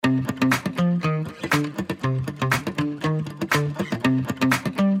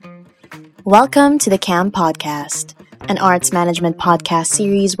Welcome to the CAM Podcast, an arts management podcast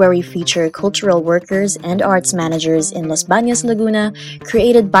series where we feature cultural workers and arts managers in Los Baños, Laguna,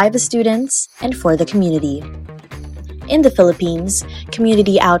 created by the students and for the community. In the Philippines,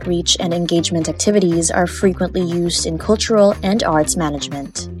 community outreach and engagement activities are frequently used in cultural and arts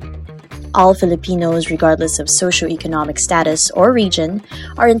management. All Filipinos, regardless of socioeconomic status or region,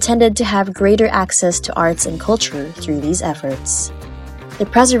 are intended to have greater access to arts and culture through these efforts. The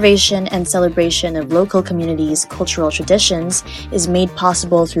preservation and celebration of local communities' cultural traditions is made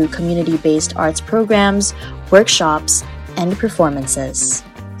possible through community-based arts programs, workshops, and performances.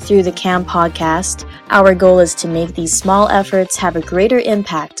 Through the CAM podcast, our goal is to make these small efforts have a greater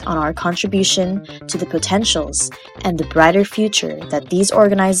impact on our contribution to the potentials and the brighter future that these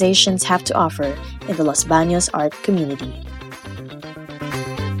organizations have to offer in the Los Baños art community.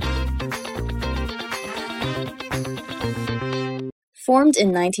 Formed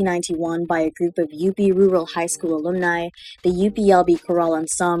in 1991 by a group of UP Rural High School alumni, the UPLB Choral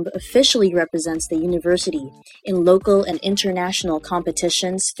Ensemble officially represents the university in local and international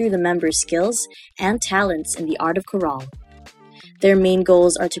competitions through the members' skills and talents in the art of chorale. Their main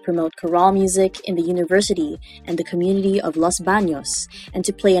goals are to promote chorale music in the university and the community of Los Baños, and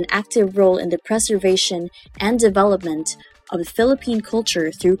to play an active role in the preservation and development of Philippine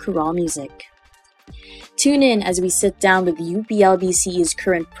culture through chorale music. Tune in as we sit down with UPLB CE's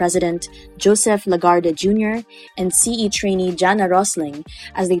current president, Lagarde Jr., and CE trainee Jannah Rosling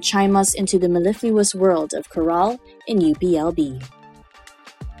as they chime us into the mellifluous world of chorale in UPLB.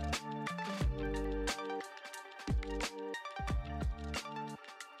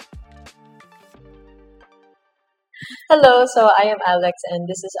 Hello, so I am Alex and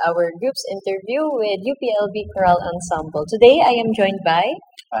this is our group's interview with UPLB Choral Ensemble. Today I am joined by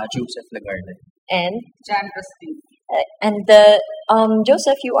Lagarde and Jannah Rosling.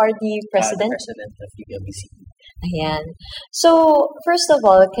 Joseph, you are the president. President of UPLB CE. Ayan. So, first of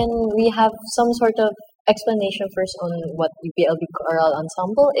all, can we have some sort of explanation first on what UPLB Choral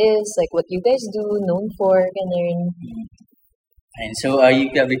Ensemble is, like what you guys do, known for, ganun? And so,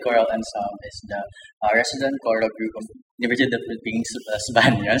 UPLB Choral Ensemble is the resident choral group of University of the Philippines, Los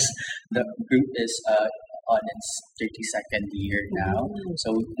Baños. The group is on its 32nd year now.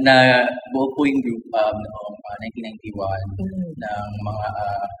 So, buo po yung group noong 1991 ng mga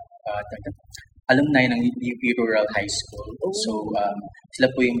alumni ng UP Rural High School. So, sila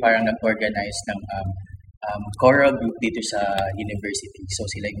po yung parang nag-organize ng choral group dito sa university. So,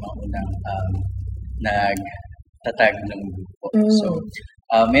 sila yung mga unang nagtatag ng group po. So,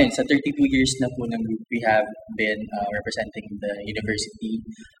 sa 32 years na po ng group, we have been representing the university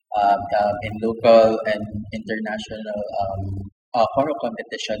in local and international choral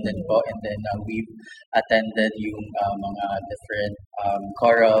competition din po. And then we've attended yung mga different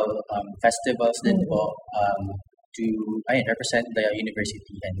choral festivals din po to represent the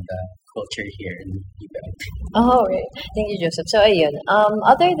university and the culture here in UPLB. Oh, right. Thank you, Joseph. So, ayun.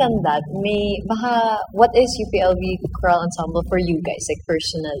 Other than that, what is UPLB Choral Ensemble for you guys, like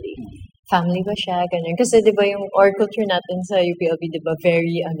personally? Family ba siya? Ganun. Kasi di ba yung art culture natin sa UPLB, di ba,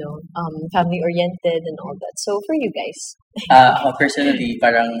 very, family-oriented and all that. So, for you guys? Personally,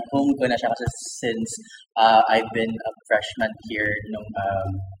 parang home ko na siya kasi since I've been a freshman here nung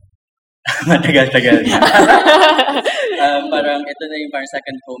matagal-tagal na. Parang ito na yung parang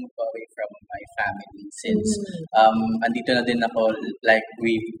second home ko away from my family since andito na din ako, like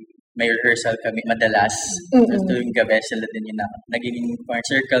may rehearsal kami madalas. So tuwing gabi sila din yung naging parang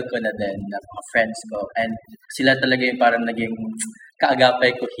circle ko na din na mga friends ko, and sila talaga yung parang naging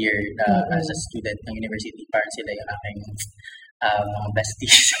kaagapay ko here as a student ng university. Parang sila yung aking mga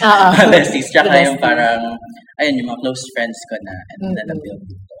besties. Besties. Tsaka yung parang, yung mga close friends ko na and then na-build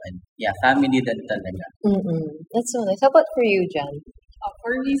dito. And yeah, family din talaga. That's so nice. How about for you, Jan?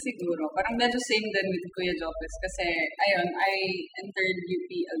 For me siguro, parang medyo same din with Kuya Jopes kasi I entered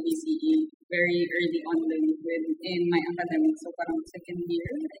UPLB CE very early on din in my academic. So parang second year,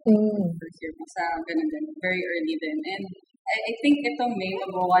 first year pa sa ganun din, very early din. And I think ito May,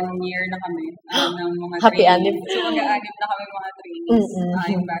 mag-1 year na kami ng mga Happy trainees. anniversary. So mag-aanip na kami mga trainees,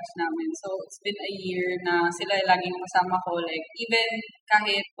 yung batch namin. So it's been a year na sila laging kasama ko. Like even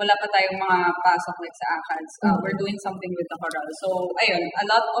kahit wala pa tayong mga pasok like sa ACADS, we're doing something with the chorale. So a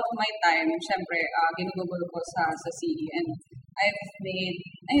lot of my time, syempre, ginugugol ko sa CE. And I've made,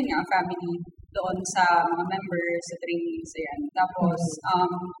 family doon sa mga members, sa trainees, Tapos,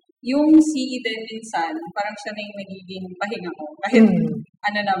 yung CE din minsan, parang siya na yung nagiging pahinga ko. Kahit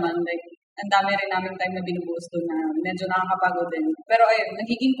like ang dami rin namin time na binubuos doon na medyo nakakapagod din. Pero ayun,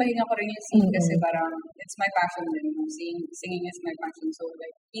 nagiging pahinga ko rin yung singing kasi parang it's my passion din. Singing is my passion. So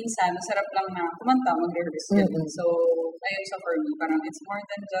like, minsan, masarap lang na kumanta, mag-rehearse. So, ayun sa for me, parang it's more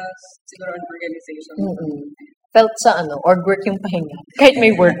than just siguro an organization. Felt sa org work yung pahinga. Kahit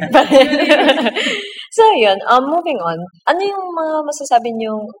may work pa rin. So, yun. Moving on. Ano yung mga masasabi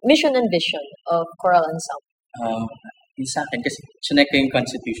niyong mission and vision of Choral Ensemble? Yung sa akin, kasi sinek ko yung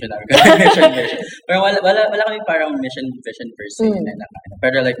constitution namin. Mission, vision. Pero wala kami parang mission, vision per se.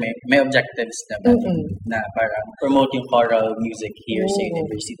 Pero like may objectives naman na parang promote yung choral music here sa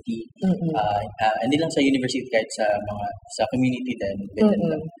university. Hindi lang sa university, kahit sa community din, within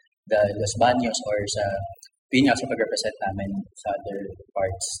the Los Baños or sa yun nga sa pag-represent namin sa other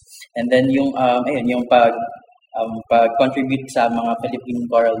parts. And then yung pag-contribute sa mga Philippine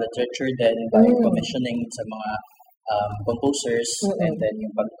choral literature then by commissioning sa mga composers and then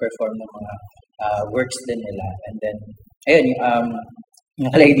yung pag-perform ng mga works din nila. And then ayun yung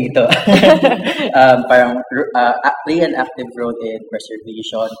nakalagay dito. Parang play an active role in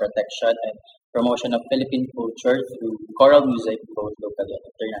preservation, protection, and promotion of Philippine culture through choral music both locally and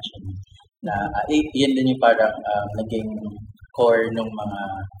internationally. Na yun din yung parang naging core ng mga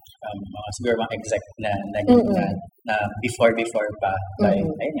siguro mga exec na before pa by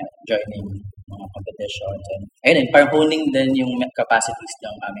joining mga competitions and ayun parang honing din yung capacities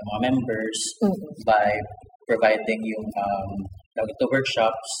ng aming mga members by providing yung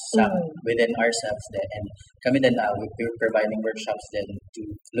workshops within ourselves then and kami din we're providing workshops then to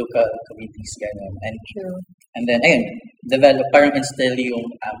local communities ganun and then ayun develop parang instill yung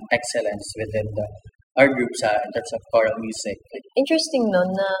excellence within our group in terms of choral music. Interesting no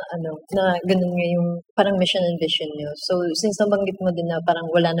na ganun nga yung parang mission and vision nyo. So since nabanggit mo din na parang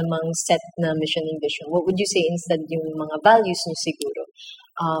wala namang set na mission and vision, what would you say instead yung mga values nyo siguro?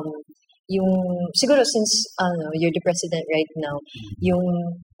 Yung siguro since you're the president right now, yung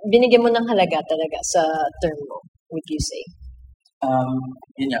binigyan mo ng halaga talaga sa term mo, would you say?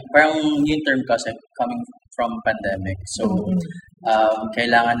 Yun nga, parang yung term kasi coming from pandemic. So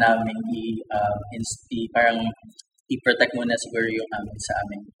kailangan namin parang i-protect muna siguro yung sa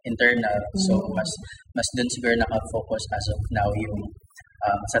aming internal. So mas dun siguro naka-focus as of now yung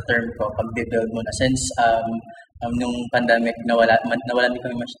sa term ko pag-build muna since nung pandemic nawala din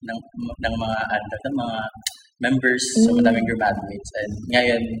kami ng mga members, so madaming graduates and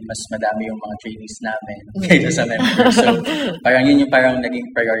ngayon mas madami yung mga trainees namin kaysa sa members. So parang yun yung parang naging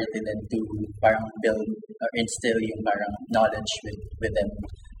priority din to parang build or instill yung parang knowledge within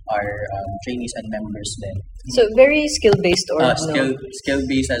our trainees and members din. So very skill-based or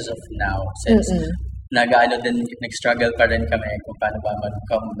skill-based as of now since nag-struggle pa rin kami kung paano ba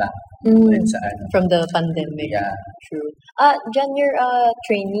mag-come back sa from the pandemic. Yeah. True. Jan, you're a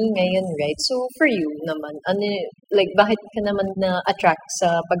trainee ngayon, right? So for you naman, bakit ka naman na-attract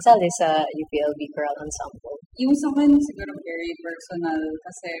sa pagsali sa UPLB Choral Ensemble? Yung sa akin, siguro very personal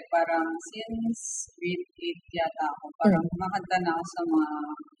kasi parang since grade 8 yata ako, parang makanta na ako sa mga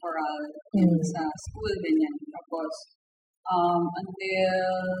choral sa school, ganyan. Tapos, until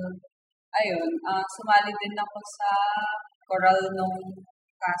sumali din ako sa choral nung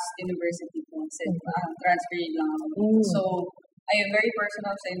past university ko. Transfer lang ako. So, very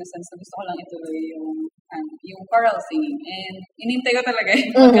personal sa in a sense na gusto ko lang ituloy yung choral singing. And inintay ko talaga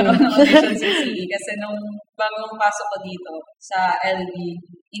yung magkaroon ng audition sa CE kasi nung bagong pasok ko dito sa LB,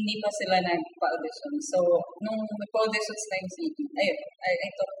 hindi pa sila nagpa-audition. So, nung nagpa-auditions na yung CE, I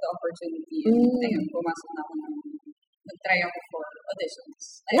took the opportunity and pumasok na ako nag-try ako for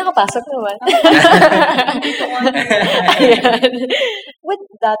auditions. Nakapasok naman. With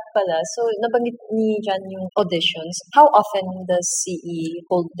that pala, so nabanggit ni Jan yung auditions. How often does CE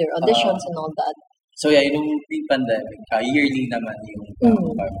hold their auditions and all that? So yung pre-pandemic, yearly naman yung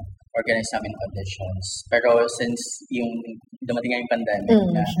organize namin auditions. Pero since yung dumating nga yung pandemic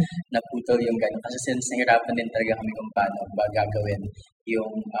naputol yung gano'n. Kasi since nahirapan din talaga kami kung paano ba gagawin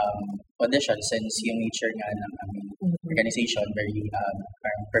yung audition since yung nature nga ng aming organization very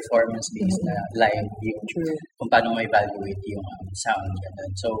parang performance-based na live yung kung paano ma-evaluate yung sound.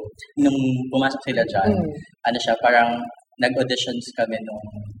 Ganun. So, nung pumasok sila dyan, parang nag-auditions kami nung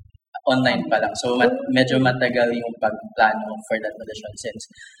online pa lang. So, medyo matagal yung pagplano for that audition since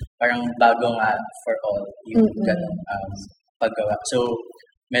parang bago nga for all yung ganun paggawa. So,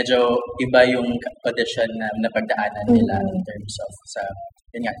 medyo iba yung audition na napagdaanan nila in terms of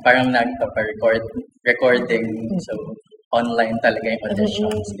yun nga, parang recording. So, online talaga yung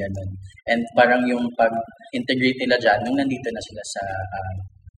auditions, ganun. And parang yung pag-integrate nila dyan, nung nandito na sila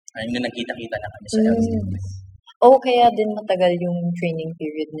nung nakita-kita na kami sa LCM. Oh, kaya din matagal yung training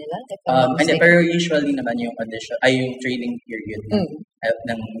period nila? If I'm not Hindi, mistaken. pero usually naman yung audition, yung training period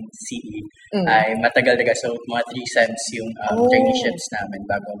ng CE ay matagal-tagal. So, mga 3 sems yung traineeships namin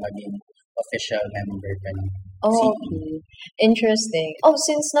bago maging official member ka ng CE. Okay. Interesting. Oh,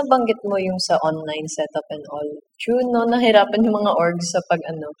 since nabanggit mo yung sa online setup and all, true, no? Nahirapan yung mga orgs sa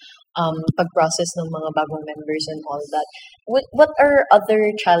pag-process ng mga bagong members and all that. What are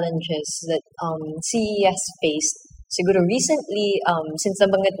other challenges that CE has faced? Siguro recently, since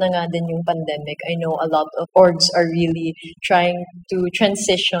nabanggit na nga din yung pandemic, I know a lot of orgs are really trying to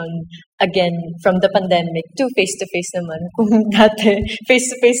transition again from the pandemic to face-to-face naman. Kung dati,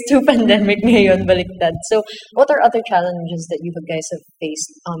 face-to-face to pandemic, ngayon baliktad. So, what are other challenges that you guys have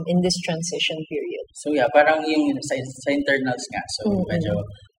faced in this transition period? So yeah, parang yung sa internals nga. So medyo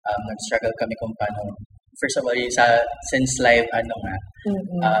nag-struggle kami kung paano. First of all, since live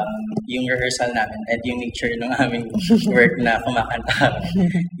yung rehearsal namin and yung nature ng aming work na kumakanta.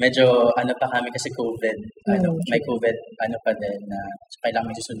 Medyo pa kami kasi COVID. May COVID pa din na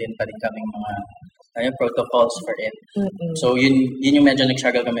kailangan susundin pa din kaming mga protocols for it. So yun yung medyo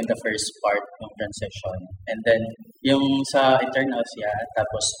nag-struggle kami in the first part ng transition. And then yung sa internals,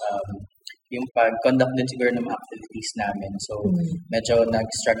 tapos yung pag-conduct din siguro ng mga activities namin. So, medyo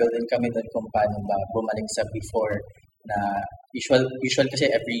nag-struggle din kami doon kung paano ba bumalik sa before na usual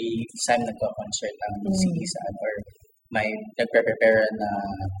kasi every time nagko-concert ang CE or may nagpe-prepare na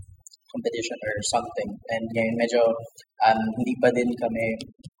competition or something. And ngayon medyo hindi pa din kami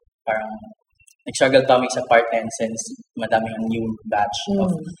parang nag-struggle kami sa part na since madaming new batch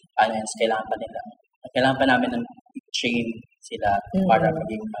of kailangan pa namin ng train sila para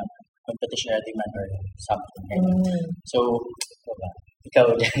maging competition man or something. So,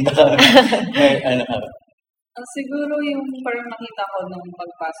 ikaw dyan, baka may ka ba? Siguro yung parang nakita ko nung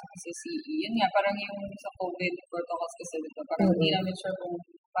pagpasok sa CE, yun nga, parang yung sa COVID protocols kasi dito, parang hindi namin sure kung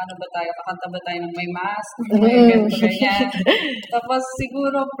paano ba tayo, kakanta ba tayo ng may mask, may ganyan. Tapos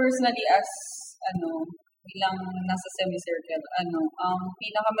siguro personally as, bilang nasa semicircle,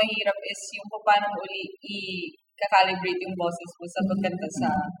 pinakamahirap is yung kung paano uli i-calibrate yung boses mo sa pagkanta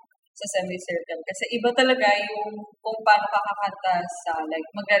sa semicircle. Kasi iba talaga yung kung paano kakakanta sa, like,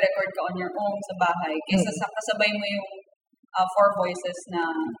 magre-record ka on your own sa bahay kaysa sa kasabay mo yung 4 voices na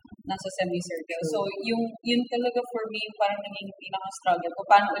nasa semicircle. So, yun talaga for me, parang naging pinaka-struggle kung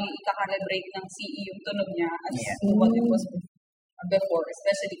paano uli i-calibrate ng CE yung tunog niya as what it was before.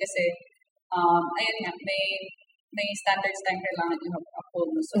 Especially kasi, ayun nga, may standards tayong kailangan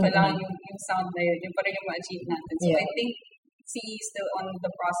i-uphold. So, kailangan yung sound na yun pa rin yung ma-achieve natin. So, I think CE is still on the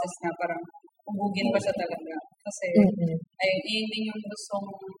process na parang ubugin pa siya talaga. Kasi, ayun din yung gustong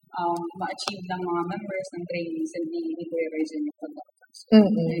ma-achieve ng mga members ng trainees and ni Kuya Regine yung conductors. So,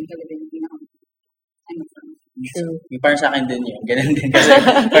 ayun talaga yung True. Yung parang sa akin din yun. Ganun din. Kasi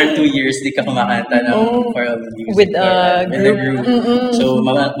for 2 years, di ka kumakanta ng choral music. With a group. So,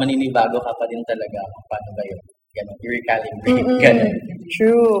 maninibago ka pa din talaga kung paano ba yun. Ganun, i-recalibrate. Ganun.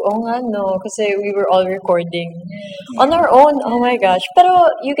 True. Oo nga, no. Kasi we were all recording on our own. Oh my gosh.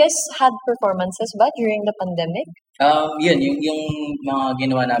 Pero you guys had performances ba during the pandemic? Yun, yung mga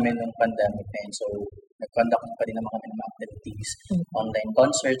ginawa namin ng pandemic na yun. So, nag-conduct pa din naman kami ng mga activities, online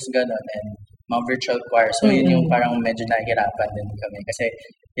concerts, gano'n, and mga virtual choir. So, yun yung parang medyo nahihirapan din kami. Kasi,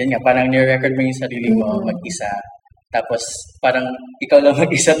 yun nga, parang ni-record mo yung sarili mo mag-isa. Tapos, parang ikaw lang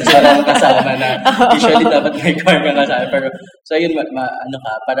mag-isa, tapos walang kasama na usually dapat may choir ka kasama. Pero, so yun,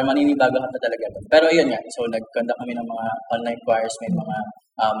 para maninibago ka pa talaga. Pero yun nga, so nag-conduct kami ng mga online choirs, may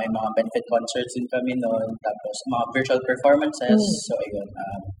mga benefit concerts din kami noon, tapos mga virtual performances. So ayun,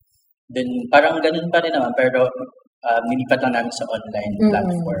 then parang ganun pa rin naman, pero nilipat lang namin sa online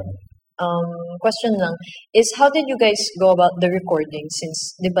platform. Question lang is how did you guys go about the recording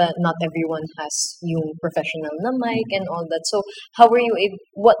since diba not everyone has yung professional na mic and all that, so how were you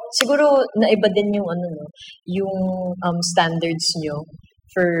siguro naiba din yung yung standards nyo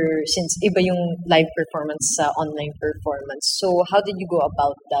for since iba yung live performance sa online performance, so how did you go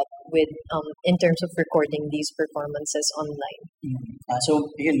about that with in terms of recording these performances online? So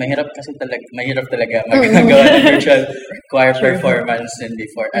yun, mahirap talaga magagawa ng virtual choir performance than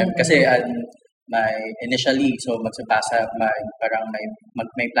before. Kasi initially, so magsabasa, parang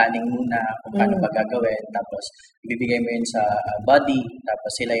may planning muna kung paano ba gagawin, tapos ibibigay mo yun sa body,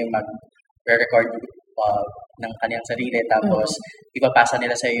 tapos sila yung mag-record ng kanyang sarili, tapos ipapasa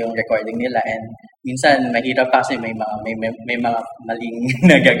nila sa yung recording nila, and minsan mahirap pa kasi may mga maling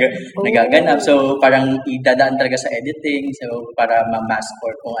nagaganap, so parang idadaan talaga sa editing, so para ma-mask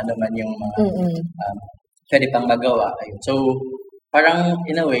or kung ano man yung mga pwede pang magawa. So parang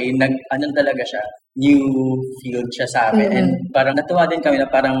in a way, talaga siya, new field siya sa amin. And parang natuwa din kami na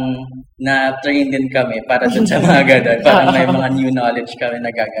parang na-train din kami para dun sa mga ganun. Parang may mga new knowledge kami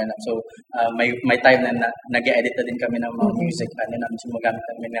nagaganap. So, may time na nag-edit na din kami ng mga music. Sumagamit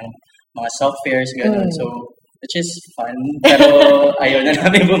kami ng mga softwares, ganun. So, which is fun. Pero ayaw na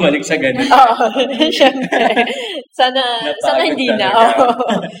namin bumalik sa ganun. Oo, syempre. Sana hindi na.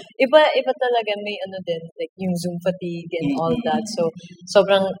 Iba talaga, may din, like yung Zoom fatigue and all that. So,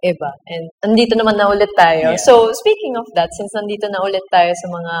 sobrang iba. And andito naman na ulit tayo. Yeah. So, speaking of that, since nandito na ulit tayo sa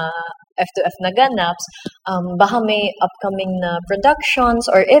mga F2F na ganaps, baka may upcoming na productions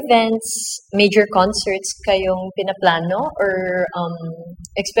or events, major concerts kayong pinaplano or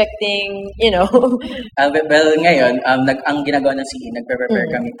expecting, Well, ngayon, ang ginagawa ng CE, nagpe-prepare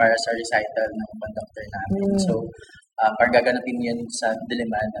kami para sa recital ng conductor namin. So, parang gaganapin yun sa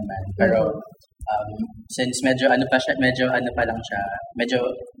Diliman naman. Pero, since medyo pa lang siya, medyo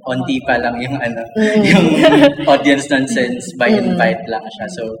onti pa lang yung yung audience nun, since by invite lang siya.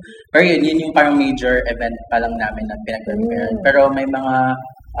 So, pero yun yung parang major event pa lang namin na pinag-prepare. Pero may mga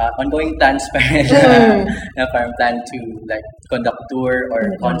ongoing plans pa rin na parang plan to like conduct tour or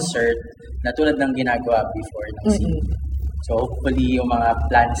concert na tulad ng ginagawa before ng CE. So, hopefully yung mga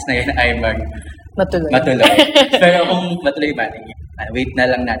plans na yun ay matuloy. Pero kung matuloy ba, wait na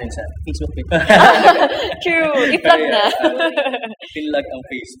lang natin sa Facebook page. True. I-plug na. Pinlog ang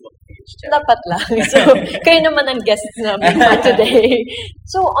Facebook page. Dapat lang. So, kayo naman ang guest namin for today.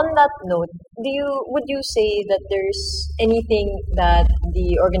 So, on that note, would you say that there's anything that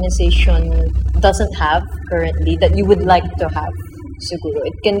the organization doesn't have currently that you would like to have? Siguro.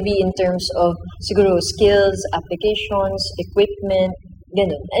 It can be in terms of siguro skills, applications, equipment,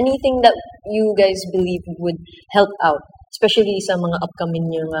 ganun. Anything that you guys believe would help out, especially sa mga upcoming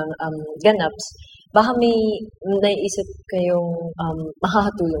yung ganaps, baka may naiisip kayong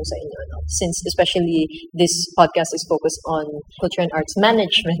makakatulong sa inyo, no? Since especially this podcast is focused on culture and arts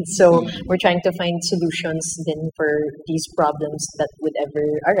management, so we're trying to find solutions then for these problems that would ever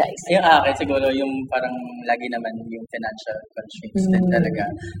arise. Yung akin siguro yung parang lagi naman yung financial constraints din talaga.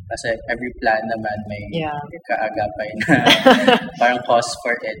 Kasi every plan naman may kaagapay na parang cost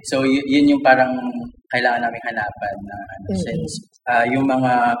for it. So yun yung parang kailangan namin hanapan na since yung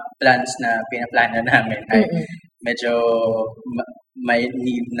mga plans na pinaplano namin ay medyo may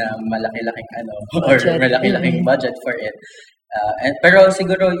need na malaki-laking or malaki-laking budget for it. Pero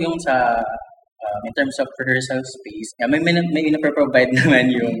siguro yung sa in terms of rehearsal space, may provide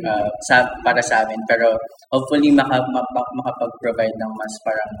naman yung para sa amin, pero hopefully makapag-provide ng mas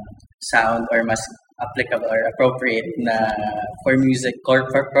parang sound or mas applicable or appropriate na for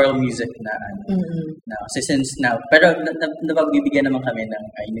choral music na since now, pero napagbibigyan naman kami ng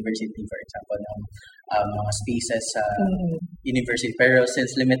university, for example, ng mga spaces sa university, pero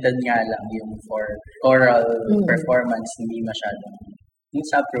since limited nga lang yung for choral performance, hindi masyadong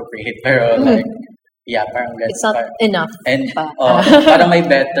appropriate, pero like parang it's not enough and parang may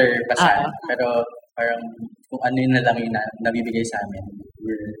better pa sana, pero parang kung ano yun na lang yung nabibigay sa amin,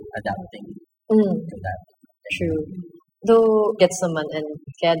 we're adapting to that. True. Though gets naman, and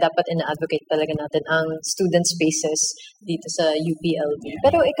kaya dapat ina-advocate talaga natin ang student spaces dito sa UPLB.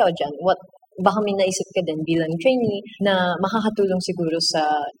 Pero ikaw dyan, baka may naisip ka din bilang trainee na makakatulong siguro sa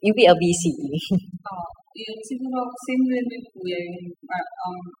UPLB CE? Yun, siguro, same din with Kuya, yung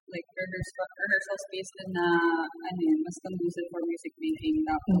like rehearsal space na mas conducive for music making.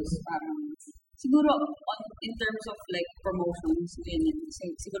 Tapos parang siguro in terms of like promotions,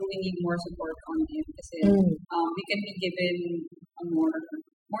 siguro we need more support on it kasi we can be given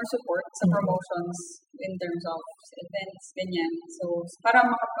more support sa promotions in terms of events, ganyan. So, para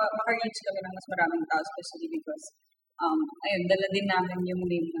maka-reach kami ng mas maraming tao, especially because dala din namin yung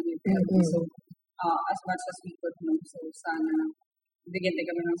name ng UPLB. So, as much as we could know. So, sana bigyan din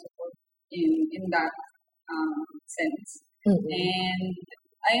kami ng support in that sense. And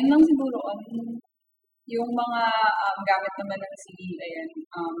ayun lang siguro yung mga gamit naman ng CE,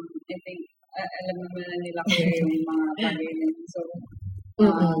 I think alam naman na nila ko yung mga bagay yun. So,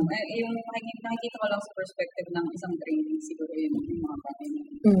 yung nakikita ko lang sa perspective ng isang training, siguro yun yung mga bagay na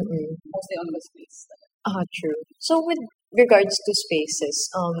mostly on the space. True. So, with regards to spaces,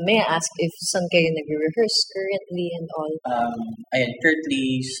 may I ask if saan kayo nag-rehearse currently and all?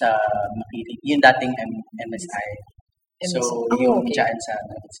 Currently sa Makili, yung dating MSI. So, yung dyan sa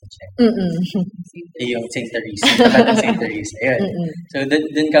yung St. Teresa, sa St. Teresa. Ayun. So,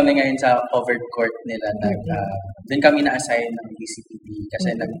 dun kami ngayon sa covered court nila. Dun kami na-assign ng BCPD kasi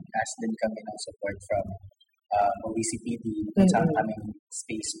nag-ask din kami ng support from BCPD kung saan kami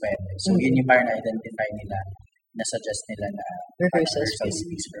space pwede. So, yun yung parang na-identify nila nasuggest nila na Rehearsal rehearsal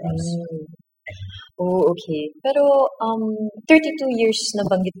space for us. Oh, okay. Pero 32 years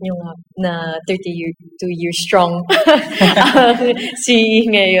nabanggit nyo nga na 32 years strong ang CE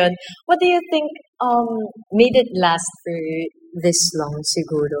ngayon. What do you think made it last for this long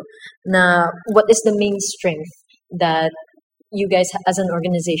siguro? Na what is the main strength that you guys as an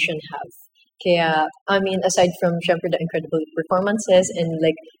organization have? Kaya, I mean, aside from syempre the incredible performances and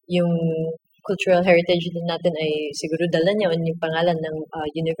like yung cultural heritage din natin ay siguro dala niya yung pangalan ng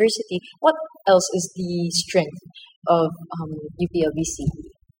university. What else is the strength of UPLB CE?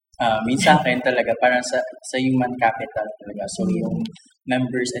 Sa akin talaga, parang sa human capital talaga. So, yung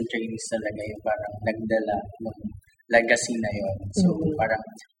members and trainees talaga yung parang nagdala ng legacy na yun. So, parang,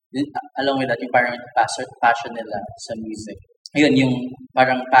 along with that, yung parang passion nila sa music. Ayun, yung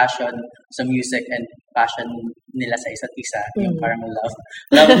parang passion sa music and passion nila sa isa't isa, yung parang love.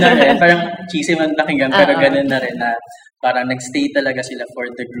 Love na rin, parang cheesy man pakinggan, pero ganun na rin na parang nagstay talaga sila for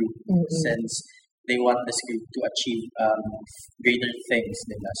the group since they want this group to achieve greater things,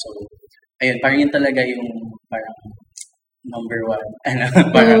 diba? So, ayun, parang yun talaga yung parang number one,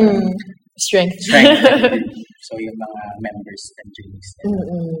 parang strength of the group. So, yung mga members and trainees.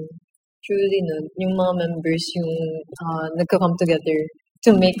 Truly, no, yung mga members yung nagko-come together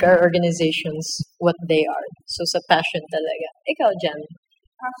to make our organizations what they are. So, sa passion talaga. Ikaw, Jan?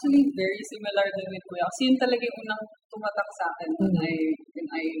 Actually, very similar din with Kuya. Kasi yun talaga yung unang tumatak sa akin when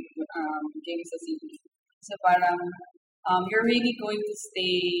I came sa CE. So, parang you're really going to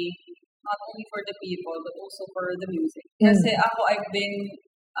stay not only for the people but also for the music. Kasi I've been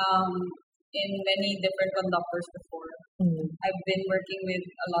in many different conductors before. I've been working with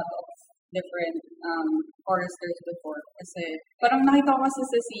a lot of different choristers before. Kasi parang nakita ko kasi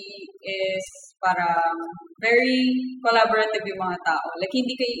sa CE is parang very collaborative yung mga tao. Like,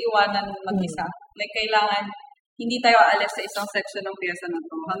 hindi kayo iwanan mag-isa. Like, kailangan, hindi tayo aalis sa isang section ng piyesa na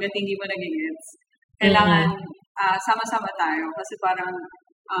to hanggat hindi mo nagigets. Kailangan sama-sama tayo kasi parang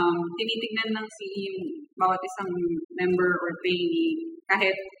tinitignan ng CE yung bawat isang member or trainee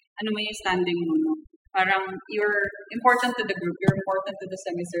kahit ano man yung standing mo, no? Parang you're important to the group, you're important to the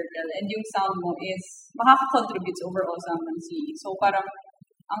semicircle, and yung sound mo is makaka-contribute sa overall sound ng CE. So parang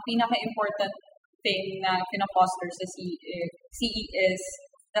ang pinaka-important thing na pinafoster sa CE is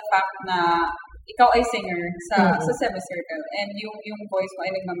the fact na ikaw ay singer sa semicircle and yung voice mo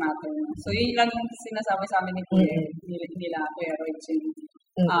ay nagmamatter. So yun lang yung sinasabi sa amin ni Kuya Roy Jr.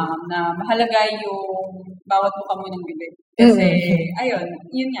 Na mahalaga yung bawat buka mo ng bibig. Kasi, ayun,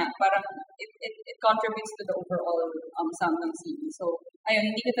 yun nga, parang it contributes to the overall sound ng CE. So, ayun,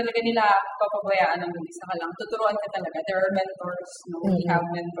 hindi ka talaga nila papabayaan ng mag-isa ka lang. Tuturuan ka talaga. There are mentors, no? We have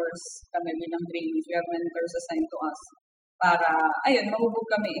mentors kami bilang trainees. We have mentors assigned to us para, ayun, mahubog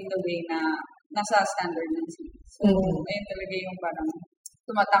kami in the way na nasa standard ng CE. So, ayun talaga yung parang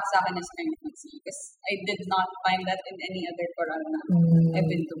tumatak sa akin na strength ng CE. Because I did not find that in any other choral na I've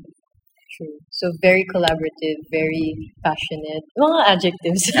been to. True. So, very collaborative, very passionate. Mga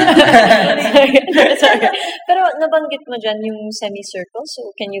adjectives. Sorry. Pero nabanggit mo dyan yung semicircle. So,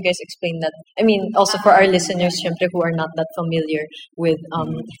 can you guys explain that? I mean, also for our listeners, syempre, who are not that familiar with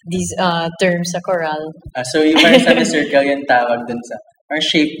these terms sa chorale. So, yung parang semicircle, yung tawag dun sa parang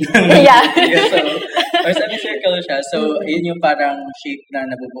shape. Yeah. So, or semicircle siya. So, yun yung parang shape na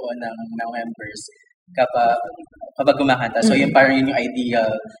nabubuo ng members kapag kumakanta. So, yun parang yun yung ideal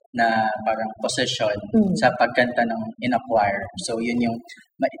na parang position sa pagkanta ng in a choir. So, yun yung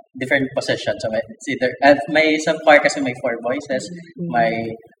different positions. So, it's either, sa choir kasi may 4 voices, may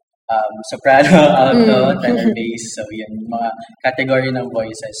soprano, alto, tenor, bass. So, yun yung mga category ng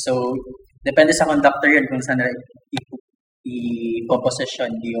voices. So, depende sa conductor yun kung saan i-position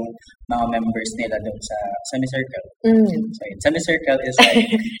yung mga members nila doon sa semicircle. So, semicircle is like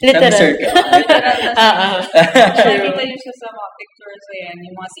semicircle. Literal. Nakikita yun siya sa mga pictures, ayan,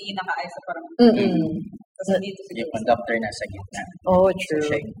 yung mga CE naka-ay sa parang kasi dito sa yung conductor nasa gitna. Oh, true.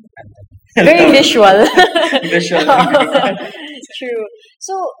 So, very visual. Visual. True.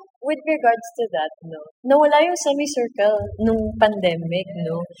 So, with regards to that, no, nawala yung semicircle nung pandemic,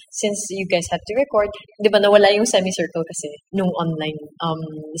 no? Since you guys had to record, di ba nawala yung semicircle kasi nung online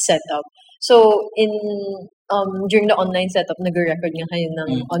setup. So, during the online setup, nag-record nga kayo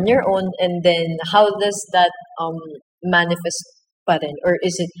ng on your own, and then how does that manifest pa rin? Or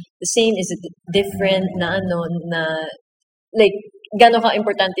is it the same? Is it different na like, gano'n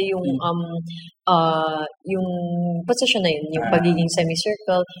ka-importante yung position na yun, yung pagiging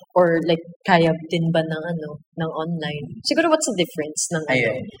semicircle, or like, kaya din ba ng online? Siguro, what's the difference ng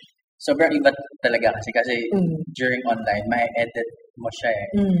Ayun. Sobrang iba talaga kasi during online, may edit mo siya eh.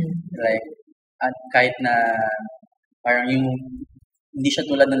 Like, at kahit na parang yung hindi siya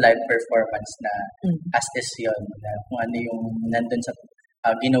tulad ng live performance na as is yun, na kung ano yung nandun sa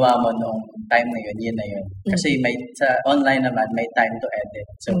ginawa mo noong time na yun na yun. Kasi may sa online naman, may time to edit.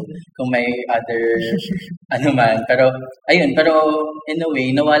 So, kung may other ano man, pero in a way,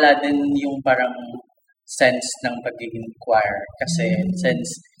 nawala din yung parang sense ng pagiging choir. Kasi since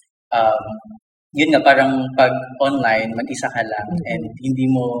yun nga, parang pag online, mag-isa ka lang and hindi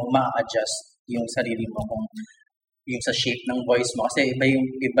mo ma-adjust yung sarili mo kung yung sa shape ng voice mo. Kasi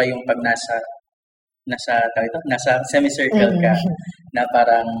iba yung pag nasa semicircle ka na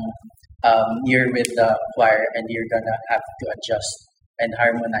parang you're with the choir and you're gonna have to adjust and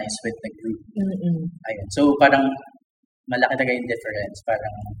harmonize with the group. Ayun. So parang malaki talaga yung difference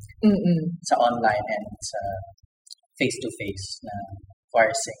parang sa online and sa face-to-face na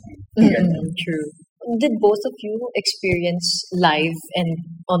choir singing. True. Did both of you experience live and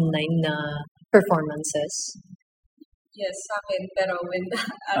online na performances? Yes, sa akin, pero with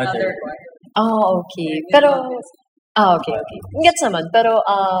another choir. Oh, okay. Pero, okay. Gets naman. Pero,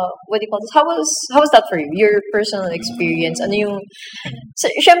 what do you call this? How was that for you? Your personal experience? Ano yung,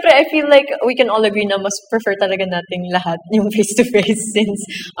 so, syempre, I feel like we can all agree na mas prefer talaga nating lahat yung face-to-face since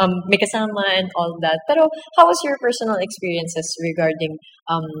may kasama and all that. Pero, how was your personal experiences regarding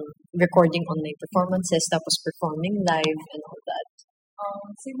recording online performances tapos performing live and all that?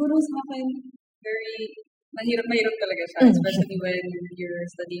 Siguro sa akin, very mahirap talaga siya, especially when you're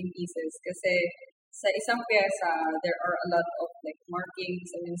studying pieces. Kasi sa isang pyesa, there are a lot of like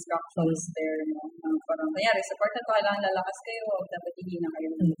markings and instructions there. No? Parang, kanyari, sa part na to, kailangan lalakas kayo, dapat hindi na kayo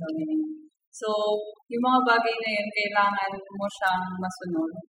dito. So, yung mga bagay na yun, kailangan mo siyang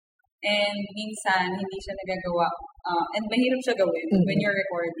masunod. And minsan, hindi siya nagagawa. And mahirap siya gawin when you're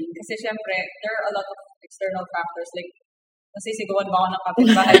recording. Kasi syempre, there are a lot of external factors like nasisigawan ba ako ng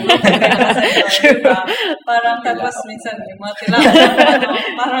kapitbahay mo? Diba? Parang tapos minsan yung mga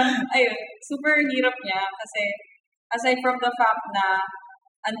parang, ayun, super hirap niya kasi aside from the fact na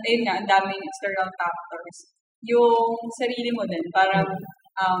ang daming external factors, yung sarili mo din, parang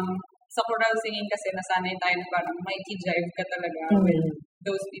sa choral singing kasi nasanay tayo na parang may jive ka talaga with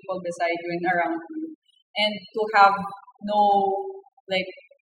those people beside you and around you. And to have no, like,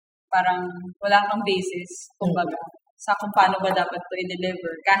 parang wala kang basis, kumbaga, sa kung paano ba dapat to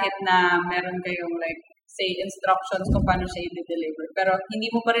i-deliver. Kahit na meron kayong like, say, instructions kung paano siya i-deliver. Pero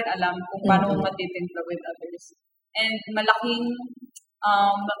hindi mo pa rin alam kung paano mo matitimpla with others. And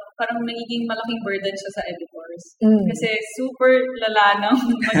parang nagiging malaking burden siya sa editors. Kasi super lala ng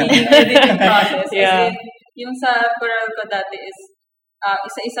magiging editing process. Kasi yung sa choral ko dati is,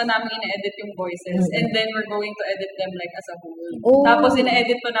 isa-isa namin ina-edit yung voices and then we're going to edit them like as a whole. Tapos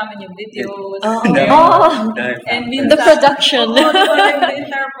ina-edit pa namin yung videos. And minsan, the production. Like the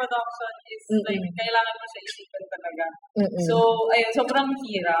entire production is like, kailangan mo siya isipan talaga. So, ayun, sobrang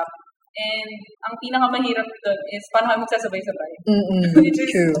hirap. And ang pinakamahirap doon is paano kayo magsasabay-sabay. Which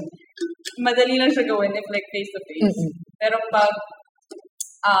is, true. Madali lang siya gawin if like face-to-face. Pero pag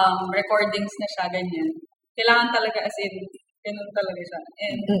recordings na siya, ganyan, kailangan talaga as in, ganun talaga siya.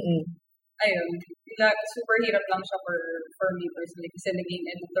 And, ayun, super hirap lang siya for me personally. Kasi naging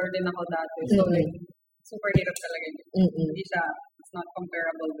editor din ako dati. So, like, super hirap talaga yun. Hindi siya, it's not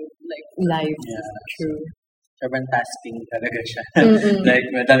comparable with, like, live. True. Sobrang tasking talaga siya. Like,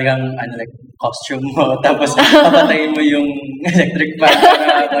 talagang, like, costume mo, tapos papatayin mo yung electric fan.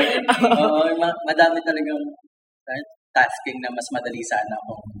 Madami talagang tasking na mas madali sana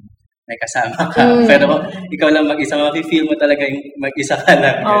kung may kasama ka. Pero ikaw lang mag-isa, mafe-feel mo talaga yung mag-isa ka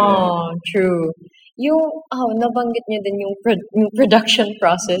lang. True. Yung, nabanggit niyo din yung production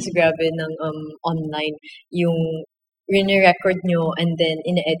process, grabe, ng online. Yung record nyo and then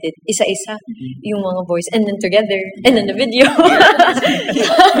ina-edit isa-isa yung mga voice and then together and then the video.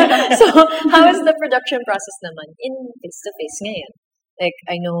 So, how is the production process naman in face-to-face ngayon? Like,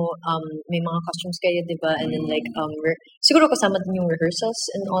 I know may mga costumes kayo, di ba? And then like, siguro kasama din yung rehearsals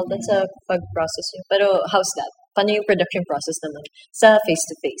and all that sa pag-process nyo. Pero how's that? Paano yung production process naman sa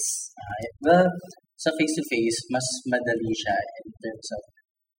face-to-face? Well, sa face-to-face, mas madali siya in terms of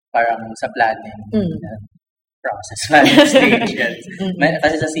parang sa planning. Process, planning stage.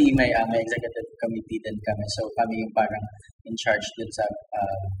 Kasi sa CE may executive committee din kami. So kami yung parang in charge din sa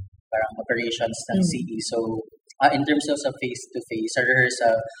parang operations ng CE. So in terms of sa face-to-face, sa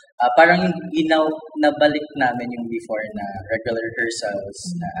rehearsal, parang nabalik namin yung before na regular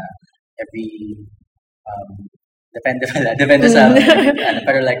rehearsals na every depende sa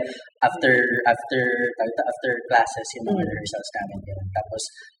pero like after classes yung mga rehearsals namin yun. Tapos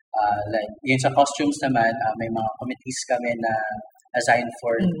like yung sa costumes naman, may mga committees kami na assigned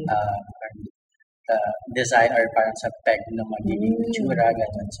for design or parang sa peg ng magiging itsura,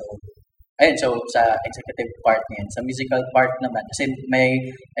 ganun. So, ayun, so sa executive part niyan. Sa musical part naman, kasi may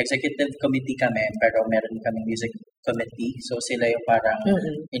executive committee kami, pero meron kaming music committee. So sila yung parang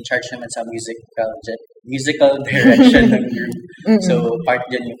in charge naman sa musical direction ng group. So part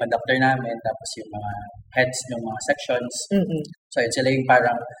dyan yung conductor namin, tapos yung mga heads ng mga sections. So yun, sila yung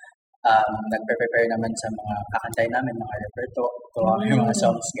parang nagpe-prepare naman sa mga kakantay namin, mga repertoire, yung mga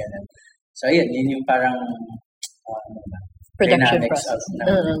songs, ganun. So yun yung parang production dynamics process.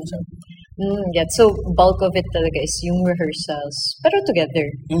 of group. So, yeah. So, bulk of it talaga is yung rehearsals. Pero together.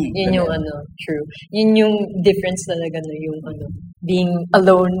 Yun yung true. Yun yung difference talaga na yung being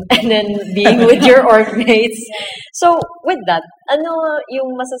alone and then being with your org-mates. So, with that,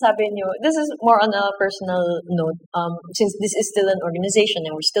 yung masasabi nyo? This is more on a personal note. Since this is still an organization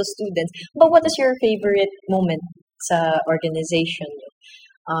and we're still students. But what is your favorite moment sa organization nyo?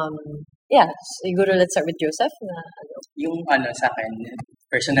 Yeah, siguro let's start with Joseph. Yung sa akin,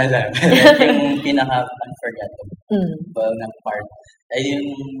 personal lang. Yung pinaka-unforgettable ng part ay yung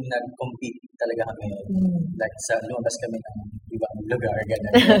nag-compete talaga kami. Like, lumabas kami ng ibang lugar,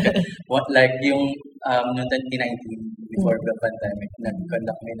 gano'n. Like, yung noong 2019, before the pandemic,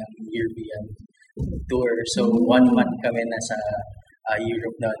 nag-conduct kami ng European tour. So, 1 month kami nasa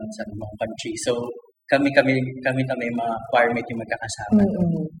Europe noon, sa mga country. So, kami mga choirmate yung magkakasama.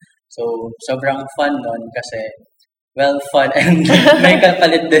 So, sobrang fun noon kasi fun and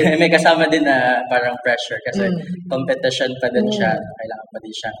may kasama din na parang pressure kasi competition pa din siya, kailangan pa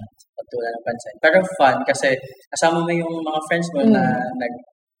din siyang pagtuunan ng pansin. Pero fun kasi kasama mo yung mga friends mo na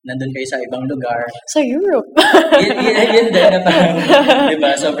nandun kayo sa ibang lugar. Sa Europe. Yun din na parang,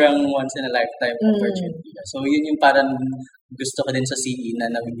 diba, sobrang once in a lifetime opportunity. So, yun yung parang gusto ko din sa CE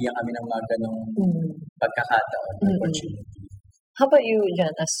na nabibigyan kami ng mga ganong pagkakataon, opportunity. How about you,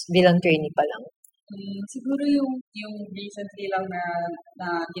 Jan, as bilang trainee pa lang? Siguro yung recently lang na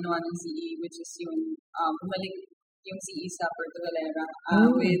ginawa ng CE, which is yung bumalik yung CE sa Portugalera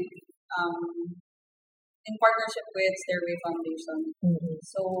with in partnership with Stairway Foundation.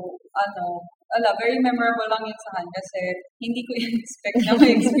 So, very memorable lang yun sa akin kasi hindi ko expect na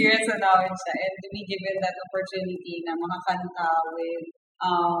ma-experience na namin siya and to be given that opportunity na makakanta with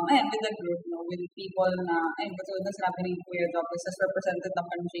with the group, with people na, katulad na sinabi ni Kuya Jopis, has represented the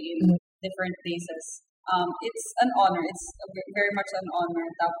country in different places. It's an honor. It's very much an honor.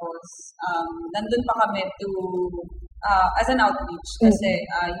 Tapos, nandun pa kami to, as an outreach, kasi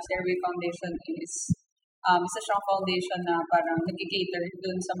yung Stairway Foundation is isa siyang foundation na parang nag-cater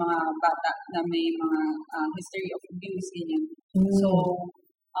dun sa mga bata na may mga history of abuse, ganyan. So,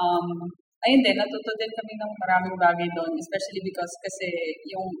 ayun din, natuto din kami ng maraming bagay doon, especially because kasi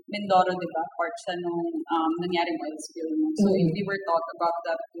yung Mindoro, di ba, part siya nung nangyaring oil spill. So, we were taught about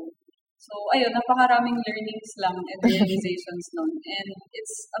that too. So, ayun, napakaraming learnings lang and realizations noon. And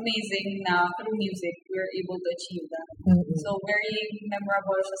it's amazing na through music, we were able to achieve that. So, very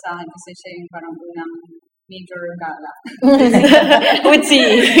memorable siya sa akin kasi siya yung parang unang major gala. With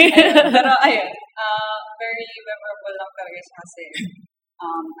CE. Pero ayun, very memorable lang talaga siya kasi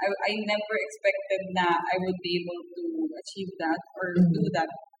I never expected na I would be able to achieve that or do that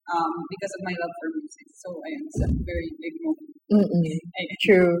because of my love for music. So, ayun, it's a very big moment.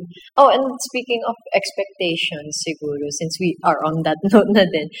 True. Oh, and speaking of expectations, siguro, since we are on that note na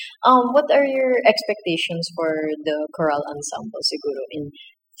din, what are your expectations for the choral ensemble, siguro, in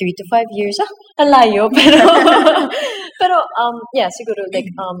 3 to 5 years? Alayo, pero, yeah, siguro,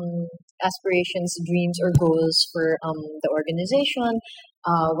 like, aspirations, dreams, or goals for the organization.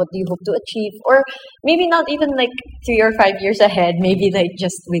 What do you hope to achieve? Or maybe not even like 3 or 5 years ahead, maybe like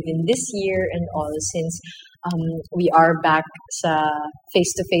just within this year and all, since we are back sa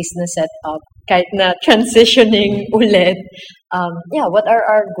face-to-face na setup, kahit na transitioning ulit. Yeah, what are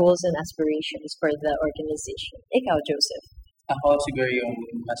our goals and aspirations for the organization? Ikaw, Joseph. Ako siguro yung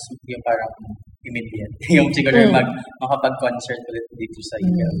parang immediate. Yung siguro makapag-concert ulit dito sa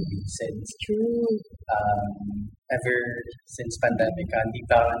UPLB since ever since pandemic, hindi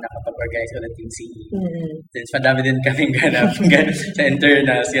pa nakapag-organize ulit yung CE. Since madami din kaming ganap sa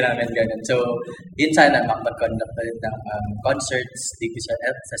internals, namin ganun. So, yun sana makapag-conduct ulit ng concerts dito sa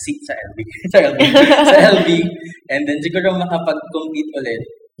LB. And then siguro makapag-compete ulit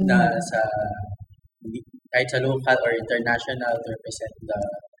na kahit sa local or international to represent the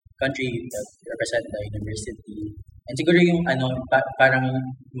country, to represent the university. And siguro yung parang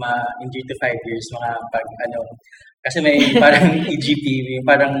in 3 to 5 years, kasi may parang EGP, yung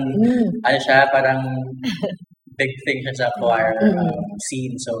parang, parang big thing siya sa choir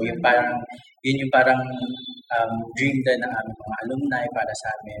scene. So yung parang yun yung parang dream din ng aming mga alumni para sa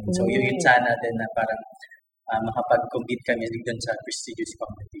amin. So yun sana din na parang makapag-compete kami dun sa prestigious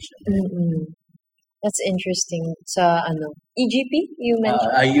competition. That's interesting. Sa EGP you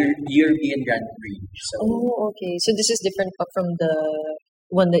mentioned? European Grand Prix. So, okay. So this is different from the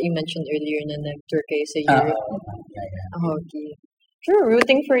one that you mentioned earlier na nag-tour kayo sa Europe? Yeah. Okay. Sure,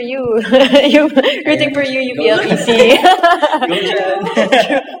 rooting for you. Rooting for you, UPLB CE. Go dyan!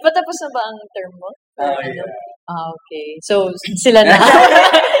 Patapos na ba ang term mo? Okay. So, sila na.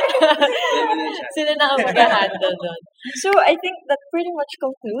 Sila na ang mag-handle doon. So, I think that pretty much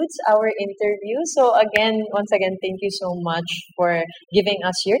concludes our interview. So, once again, thank you so much for giving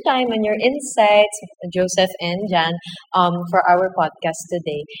us your time and your insights, Joseph and Jan, for our podcast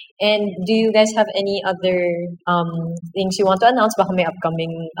today. And do you guys have any other things you want to announce? Baka may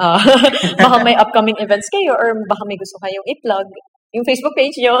upcoming events kayo or baka may gusto kayong i-plug? Yung Facebook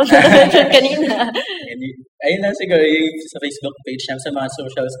page nyo, na-mention kanina. Ayun lang siguro, yung sa Facebook page namin, sa mga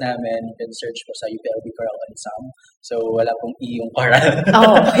socials namin, you can search po sa UPLB Choral Ensemble. So, wala pong yung Chorale.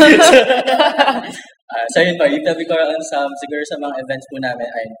 So, yun po, UPLB Choral Ensemble, siguro sa mga events po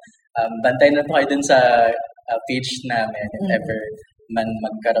namin, bantayan na po kayo dun sa page namin, if ever man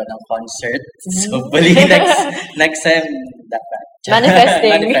magkaroon ng concert. So, hopefully, next time, dapat.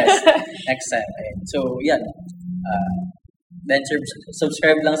 Manifesting. Next time. So, yan. Then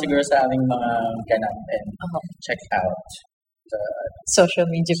subscribe lang siguro sa aming mga ganap and check out the social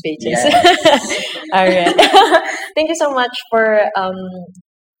media pages. Yes. All right. Thank you so much for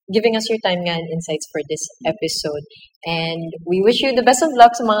giving us your time and insights for this episode. And we wish you the best of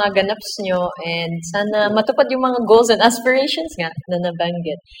luck sa mga ganaps nyo and sana matupad yung mga goals and aspirations nga na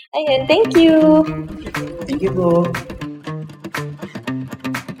nabanggit. Ayan, thank you! Thank you po!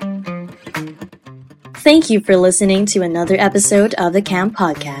 Thank you for listening to another episode of the CAMP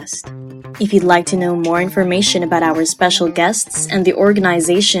Podcast. If you'd like to know more information about our special guests and the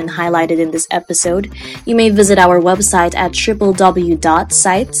organization highlighted in this episode, you may visit our website at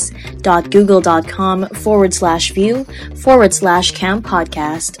www.sites.google.com/view/CAMP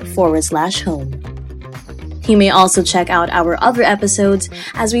podcast/home. You may also check out our other episodes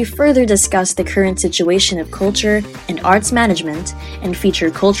as we further discuss the current situation of culture and arts management and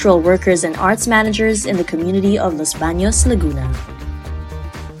feature cultural workers and arts managers in the community of Los Baños, Laguna.